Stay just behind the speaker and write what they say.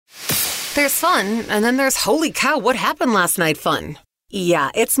There's fun, and then there's holy cow, what happened last night fun.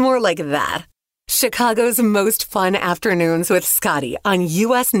 Yeah, it's more like that. Chicago's most fun afternoons with Scotty on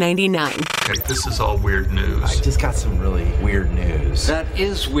US 99. Okay, this is all weird news. I just got some really weird news. That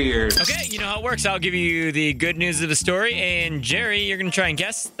is weird. Okay, you know how it works. I'll give you the good news of the story, and Jerry, you're going to try and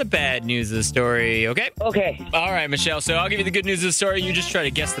guess the bad news of the story, okay? Okay. All right, Michelle, so I'll give you the good news of the story. You just try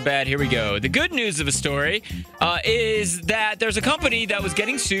to guess the bad. Here we go. The good news of the story is that there's a company that was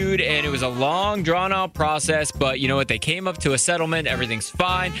getting sued, and it was a long, drawn-out process, but you know what? They came up to a settlement. Everything's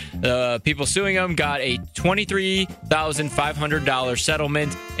fine. The people suing them got a $23,500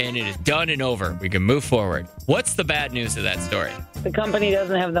 settlement, and it is done and over. We can move forward. What's the bad news of that story? The company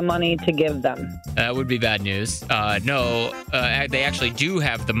doesn't have the money to give them. That would be bad news. No, they actually do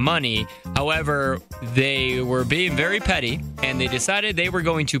have the money. However, they were being very petty, and they decided they were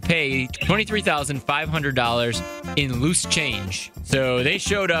going to pay $23,500 in loose change. So they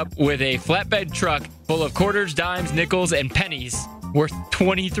showed up with a flatbed truck full of quarters, dimes, nickels, and pennies worth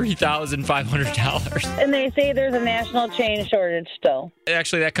 $23,500. And they say there's a national change shortage still.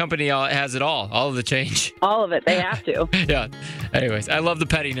 Actually, that company has it all of the change. All of it. They have to. Yeah. Anyways, I love the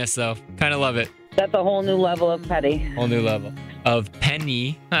pettiness, though. Kind of love it. That's a whole new level of petty. Whole new level of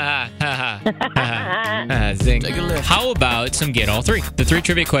penny. Zing. How about some Get All Three? The 3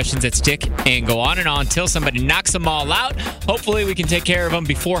 trivia questions that stick and go on and on till somebody knocks them all out. Hopefully we can take care of them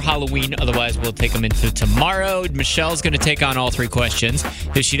before Halloween. Otherwise, we'll take them into tomorrow. Michelle's going to take on all 3 questions.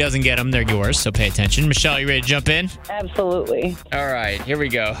 If she doesn't get them, they're yours, so pay attention. Michelle, you ready to jump in? Absolutely. All right, here we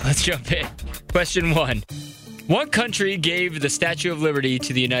go. Let's jump in. Question 1. What country gave the Statue of Liberty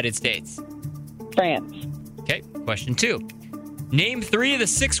to the United States? France. Okay, question 2. Name 3 of the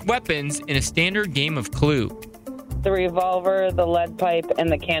 6 weapons in a standard game of Clue. The revolver, the lead pipe,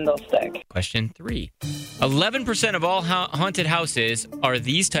 and the candlestick. Question 3. 11% of all haunted houses are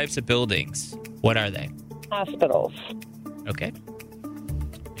these types of buildings. What are they? Hospitals. Okay.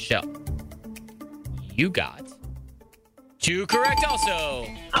 Michelle, you got 2 correct also.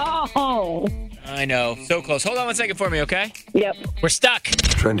 Oh. I know. So close. Hold on 1 second for me, okay? Yep. We're stuck.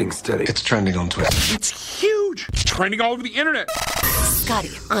 Trending steady. It's trending on Twitter. It's huge. It's trending all over the internet. Scotty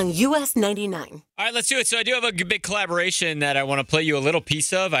on US 99. All right, let's do it. So I do have a big collaboration that I want to play you a little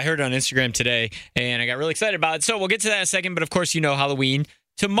piece of. I heard it on Instagram today, and I got really excited about it. So we'll get to that in a second. But, of course, you know Halloween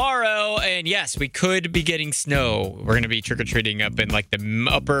tomorrow, and yes, we could be getting snow. We're going to be trick-or-treating up in like the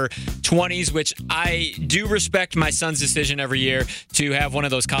upper 20s, which I do respect my son's decision every year to have one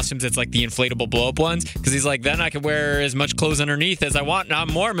of those costumes that's like the inflatable blow-up ones, because he's like, then I can wear as much clothes underneath as I want, and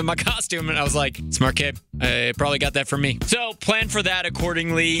I'm warm in my costume. And I was like, smart kid, I probably got that from me. So plan for that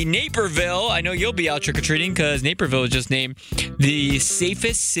accordingly. Naperville, I know you'll be out trick-or-treating because Naperville is just named the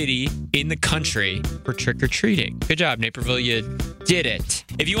safest city in the country for trick-or-treating. Good job, Naperville, you did it.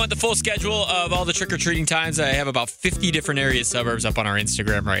 If you want the full schedule of all the trick-or-treating times, I have about 50 different areas, suburbs up on our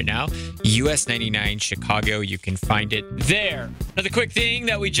Instagram right now. US 99 Chicago. You can find it there. Another quick thing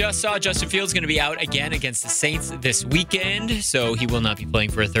that we just saw, Justin Fields going to be out again against the Saints this weekend, so he will not be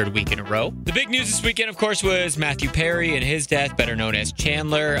playing for a 3rd week in a row. The big news this weekend, of course, was Matthew Perry and his death, better known as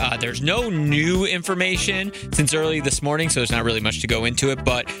Chandler. There's no new information since early this morning, so there's not really much to go into it,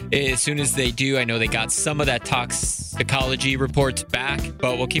 but as soon as they do, I know they got some of that toxicology reports back,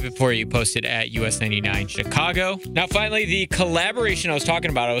 but we'll keep it for you posted at US 99 Chicago. Now, finally, the collaboration I was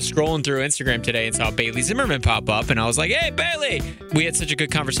talking about, I was scrolling through Instagram today and saw Bailey Zimmerman pop up, and I was like, hey, Bailey! We had such a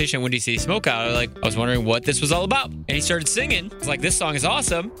good conversation at Windy City Smokeout. I was wondering what this was all about. And he started singing. I was like, this song is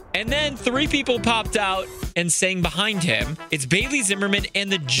awesome. And then 3 people popped out and sang behind him. It's Bailey Zimmerman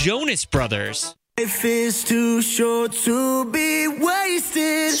and the Jonas Brothers. Life is too short to be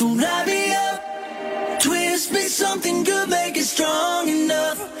wasted. So light me up. Twist me something good, make it strong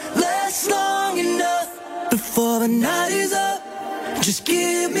enough. Last long enough before the night is up. Just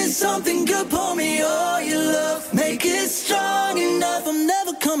give me something good, pour me all your love. Make it strong enough, I'm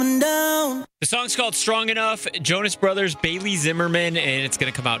never coming down. The song's called Strong Enough, Jonas Brothers, Bailey Zimmerman, and it's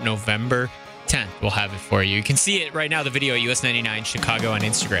going to come out November 10th. We'll have it for you. You can see it right now, the video at US 99 Chicago on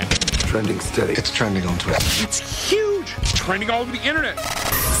Instagram. Trending steady. It's trending on Twitter. It's huge. It's trending all over the internet.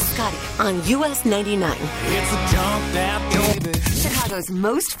 Scotty on US 99. It's a jump that baby. Chicago's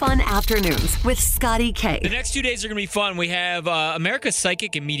most fun afternoons with Scotty K. The next 2 days are going to be fun. We have America's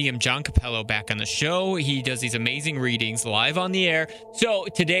psychic and medium John Capello back on the show. He does these amazing readings live on the air. So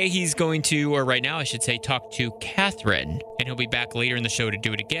today he's going to, or right now I should say, talk to Katherine. And he'll be back later in the show to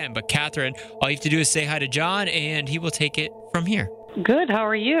do it again. But Katherine, all you have to do is say hi to John and he will take it from here. Good. How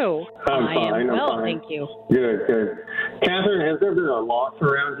are you? I'm fine. I am well, fine. thank you. Good. Catherine, has there been a loss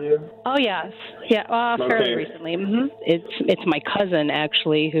around you? Oh, yes. Yeah, fairly recently. It's my cousin,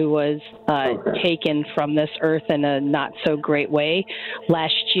 actually, who was taken from this earth in a not-so-great way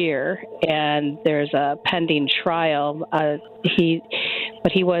last year, and there's a pending trial. But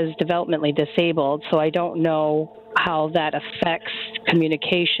he was developmentally disabled, so I don't know how that affects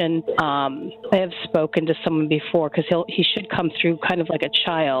communication. I have spoken to someone before because he should come through kind of like a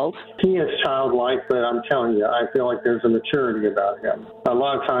child. He is childlike, but I'm telling you, I feel like there's a maturity about him. A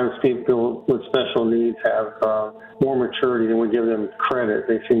lot of times people with special needs have more maturity than we give them credit.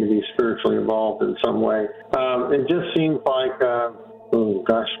 They seem to be spiritually involved in some way. It just seems like,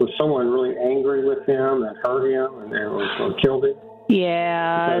 was someone really angry with him and hurt him or killed him?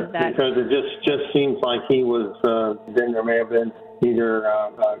 Yeah, because it just seems like he was. Then there may have been either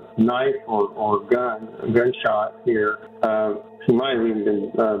a knife or gunshot here. He might have even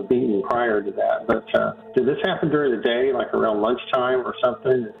been beaten prior to that. But did this happen during the day, like around lunchtime or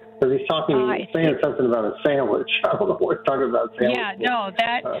something? Because he's saying something about a sandwich. I don't know what he's talking about. Sandwich. Yeah, no,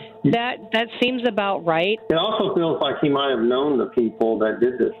 that seems about right. It also feels like he might have known the people that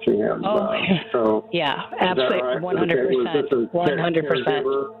did this to him. So yeah, absolutely, 100%,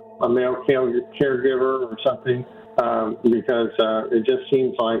 100%. A male caregiver or something, because it just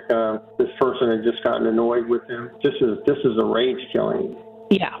seems like this person had just gotten annoyed with him. This is a rage killing.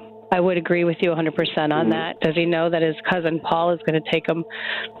 Yeah. I would agree with you 100% on that. Does he know that his cousin Paul is going to take him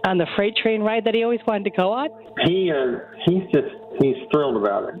on the freight train ride that he always wanted to go on? He's thrilled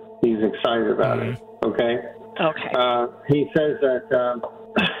about it. He's excited about it. Okay. Okay. He says that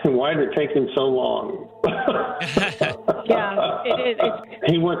why did it take him so long? Yeah,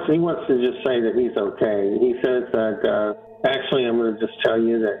 he wants to just say that he's okay. He says that actually I'm going to just tell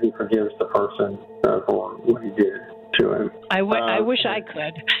you that he forgives the person for what he did to him. I wish I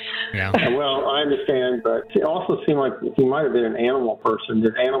could. Yeah. Well, I understand, but it also seemed like he might have been an animal person.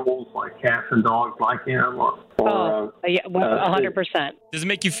 Did animals like cats and dogs like him? Yeah, 100%. Does it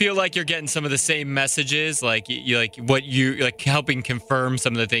make you feel like you're getting some of the same messages, like helping confirm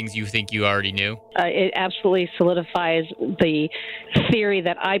some of the things you think you already knew? It absolutely solidifies the theory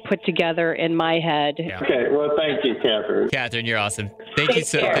that I put together in my head. Yeah. Okay, well, thank you, Katherine. Katherine, you're awesome. Thank you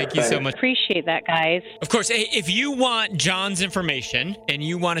so much. Appreciate that, guys. Of course, hey, if you want John's information and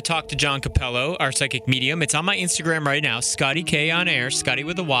you want to talk to John Capello, our psychic medium, it's on my Instagram right now, Scotty K on air, Scotty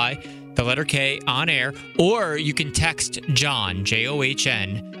with a Y, the letter K on air, or you can text John, John,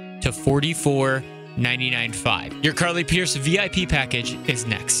 to 44995. Your Carly Pierce VIP package is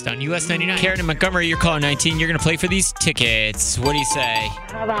next on US 99. Karen in Montgomery, you're calling 19. You're going to play for these tickets. What do you say?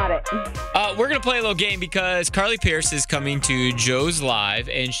 How about it? We're going to play a little game because Carly Pierce is coming to Joe's Live,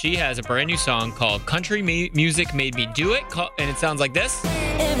 and she has a brand new song called Country Music Made Me Do It, and it sounds like this.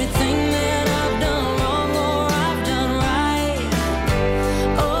 Everything that I've done wrong or I've done right.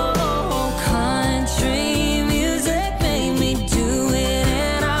 Oh, country music made me do it,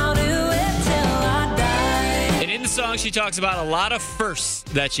 and I'll do it till I die. And in the song, she talks about a lot of firsts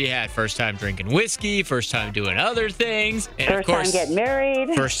that she had. First time drinking whiskey, first time doing other things. And first of course, time getting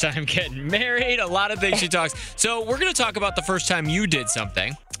married. First time getting married. A lot of things she talks. So we're going to talk about the first time you did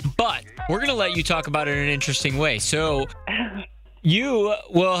something, but we're going to let you talk about it in an interesting way. So you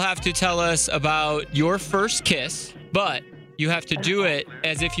will have to tell us about your first kiss, but you have to do it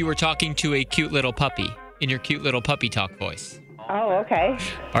as if you were talking to a cute little puppy in your cute little puppy talk voice. Oh, okay.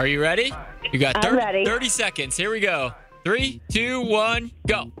 Are you ready? You got I'm ready. 30 seconds. Here we go. 3, 2, 1,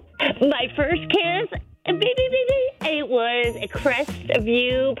 go. My first kiss, it was at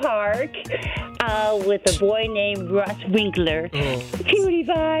Crestview Park with a boy named Russ Winkler. Oh. Cutie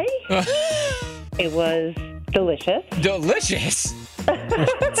pie. It was delicious. Delicious?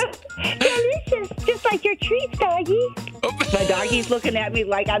 Delicious. Just like your treats, doggy. Oh. My doggy's looking at me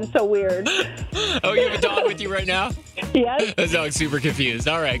like I'm so weird. Oh, you have a dog with you right now? Yes. The dog's super confused.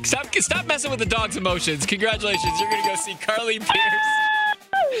 All right. Stop messing with the dog's emotions. Congratulations. You're going to go see Carly Pierce.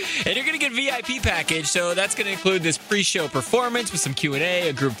 And you're going to get a VIP package, so that's going to include this pre-show performance with some Q&A,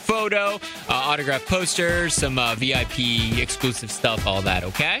 a group photo, autographed posters, some VIP exclusive stuff, all that,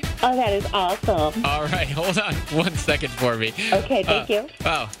 okay? Oh, that is awesome. All right, hold on 1 second for me. Okay, thank you.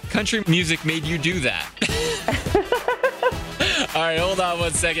 Wow, country music made you do that. All right, hold on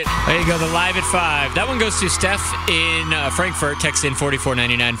 1 second. There you go, the Live at 5. That one goes to Steph in Frankfurt. Text in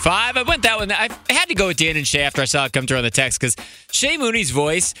 44995. I went that one. I had to go with Dan and Shay after I saw it come through on the text because Shay Mooney's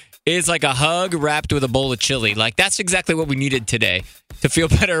voice is like a hug wrapped with a bowl of chili. Like, that's exactly what we needed today to feel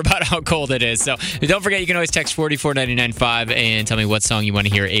better about how cold it is. So don't forget, you can always text 44995 and tell me what song you want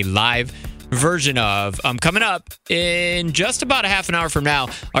to hear a live version of. Coming up in just about a half an hour from now,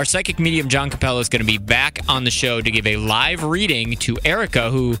 our psychic medium John Capello is going to be back on the show to give a live reading to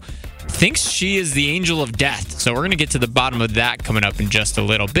Erika, who thinks she is the angel of death. So we're going to get to the bottom of that coming up in just a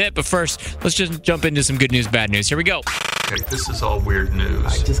little bit. But first, let's just jump into some good news, bad news. Here we go. Okay, this is all weird news.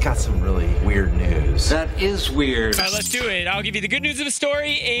 I just got some really weird news. That is weird. All right, let's do it. I'll give you the good news of the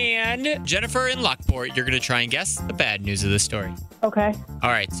story, and Jennifer in Lockport, you're going to try and guess the bad news of the story. Okay. All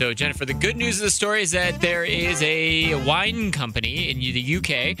right, so Jennifer, the good news of the story is that there is a wine company in the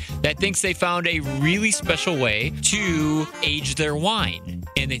UK that thinks they found a really special way to age their wine,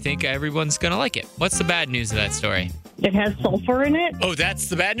 and they think everyone's going to like it. What's the bad news of that story? It has sulfur in it. Oh, that's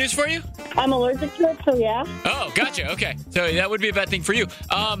the bad news for you? I'm allergic to it, so yeah. Oh, gotcha. Okay. So that would be a bad thing for you.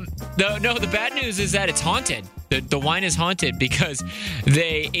 The bad news is that it's haunted. The wine is haunted because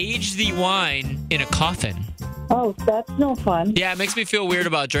they aged the wine in a coffin. Oh, that's no fun. Yeah, it makes me feel weird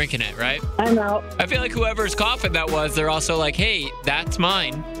about drinking it, right? I'm out. I feel like whoever's coffin that was, they're also like, hey, that's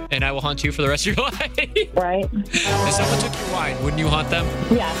mine, and I will haunt you for the rest of your life. Right. If someone took your wine, wouldn't you haunt them?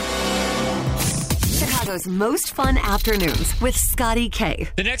 Yeah. Chicago's most fun afternoons with Scotty K.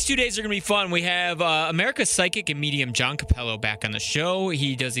 The next 2 days are going to be fun. We have America's psychic and medium John Capello back on the show.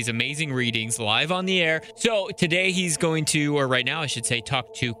 He does these amazing readings live on the air. So today he's going to, or right now I should say,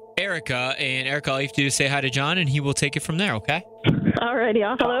 talk to Erika. And Erika, all you have to do is say hi to John and he will take it from there, okay? Alrighty.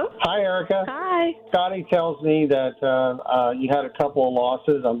 Hello? Hi, Erika. Hi. Scotty tells me that you had a couple of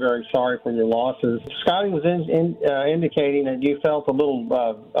losses. I'm very sorry for your losses. Scotty was indicating that you felt a little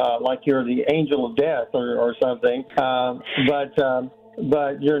like you're the angel of death or something, but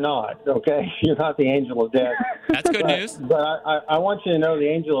you're not, okay? You're not the angel of death. That's good news. But I want you to know the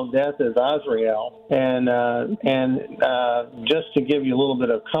angel of death is Azrael. And just to give you a little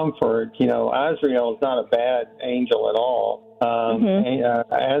bit of comfort, Azrael is not a bad angel at all.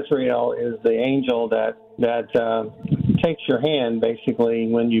 Azrael is the angel that takes your hand basically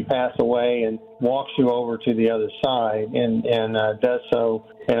when you pass away and walks you over to the other side and does so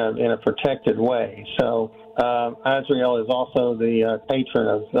in a protected way. So Azrael is also the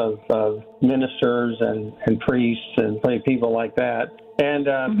patron of ministers and priests and people like that. And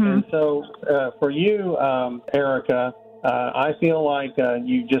so for you, Erika, I feel like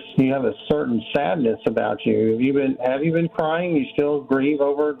you have a certain sadness about you. Have you been crying? You still grieve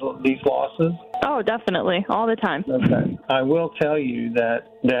over these losses? Oh, definitely, all the time. Okay. I will tell you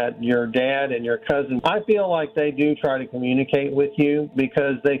that your dad and your cousin, I feel like they do try to communicate with you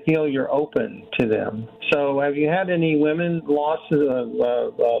because they feel you're open to them. So have you had any women losses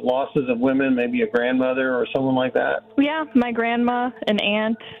of women, maybe a grandmother or someone like that? Yeah, my grandma, an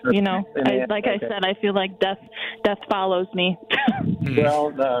aunt. I said, I feel like death follows me.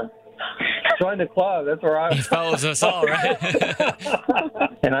 Well, join the club. That's where He follows us all, right?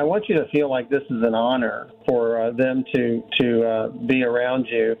 And I want you to feel like this is an honor for them to be around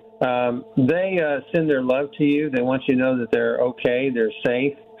you. They send their love to you. They want you to know that they're okay, they're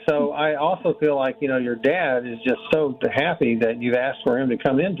safe. So I also feel like, your dad is just so happy that you've asked for him to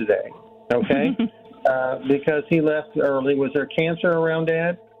come in today, okay? Because he left early. Was there cancer around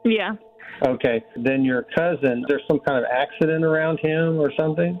Dad? Yeah. Okay. Then your cousin, there's some kind of accident around him or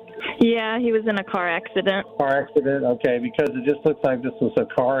something? Yeah, he was in a car accident. Car accident, okay, because it just looks like this was a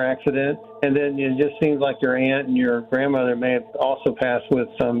car accident. And then it just seems like your aunt and your grandmother may have also passed with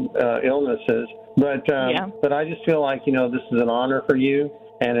some illnesses. But I just feel like, this is an honor for you,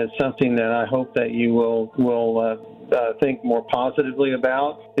 and it's something that I hope that you will think more positively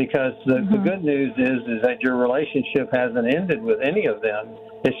about, because the good news is that your relationship hasn't ended with any of them.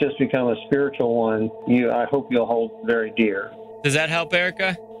 It's just become a spiritual one. I hope you'll hold very dear. Does that help,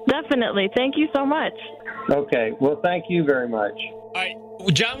 Erika? Definitely. Thank you so much. Okay. Well, thank you very much. All right.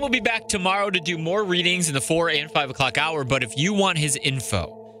 John will be back tomorrow to do more readings in the 4 and 5 o'clock hour. But if you want his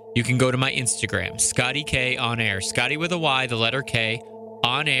info, you can go to my Instagram, Scotty K on air. Scotty with a Y, the letter K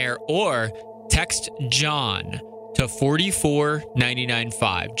on air, or text John to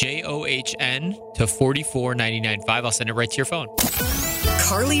 44995. JOHN to 44995. I'll send it right to your phone.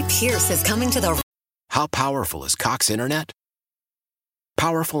 Carly Pierce is coming to the... How powerful is Cox Internet?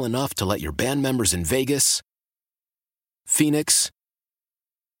 Powerful enough to let your band members in Vegas, Phoenix,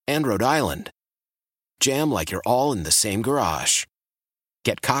 and Rhode Island jam like you're all in the same garage.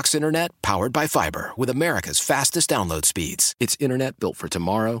 Get Cox Internet powered by fiber with America's fastest download speeds. It's internet built for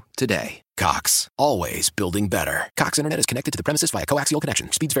tomorrow, today. Cox, always building better. Cox Internet is connected to the premises via coaxial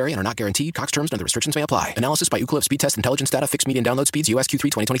connection. Speeds vary and are not guaranteed. Cox terms and other restrictions may apply. Analysis by Ookla Speed Test Intelligence Data. Fixed median download speeds. US Q3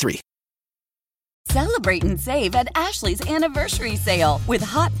 2023. Celebrate and save at Ashley's Anniversary Sale. With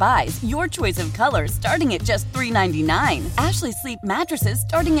Hot Buys, your choice of colors starting at just $3.99. Ashley Sleep mattresses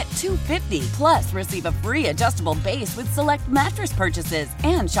starting at $2.50. Plus, receive a free adjustable base with select mattress purchases.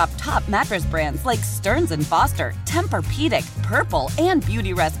 And shop top mattress brands like Stearns & Foster, Tempur-Pedic, Purple, and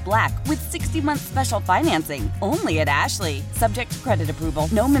Beautyrest Black with 60-month special financing. Only at Ashley. Subject to credit approval.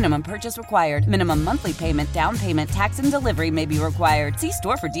 No minimum purchase required. Minimum monthly payment, down payment, tax, and delivery may be required. See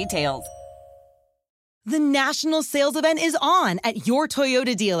store for details. The national sales event is on at your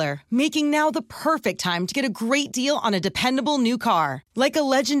Toyota dealer, making now the perfect time to get a great deal on a dependable new car. Like a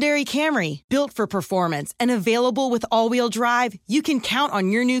legendary Camry, built for performance and available with all-wheel drive, you can count on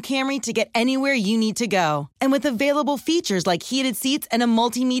your new Camry to get anywhere you need to go. And with available features like heated seats and a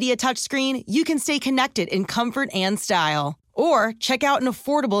multimedia touchscreen, you can stay connected in comfort and style. Or check out an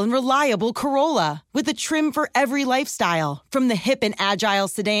affordable and reliable Corolla with a trim for every lifestyle. From the hip and agile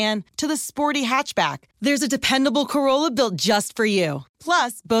sedan to the sporty hatchback, there's a dependable Corolla built just for you.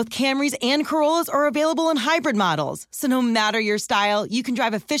 Plus, both Camrys and Corollas are available in hybrid models. So no matter your style, you can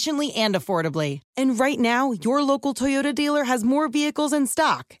drive efficiently and affordably. And right now, your local Toyota dealer has more vehicles in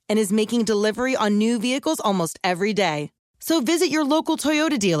stock and is making delivery on new vehicles almost every day. So visit your local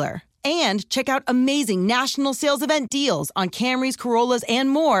Toyota dealer. And check out amazing national sales event deals on Camrys, Corollas,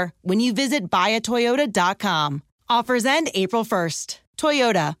 and more when you visit buyatoyota.com. Offers end April 1st.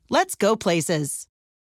 Toyota, let's go places.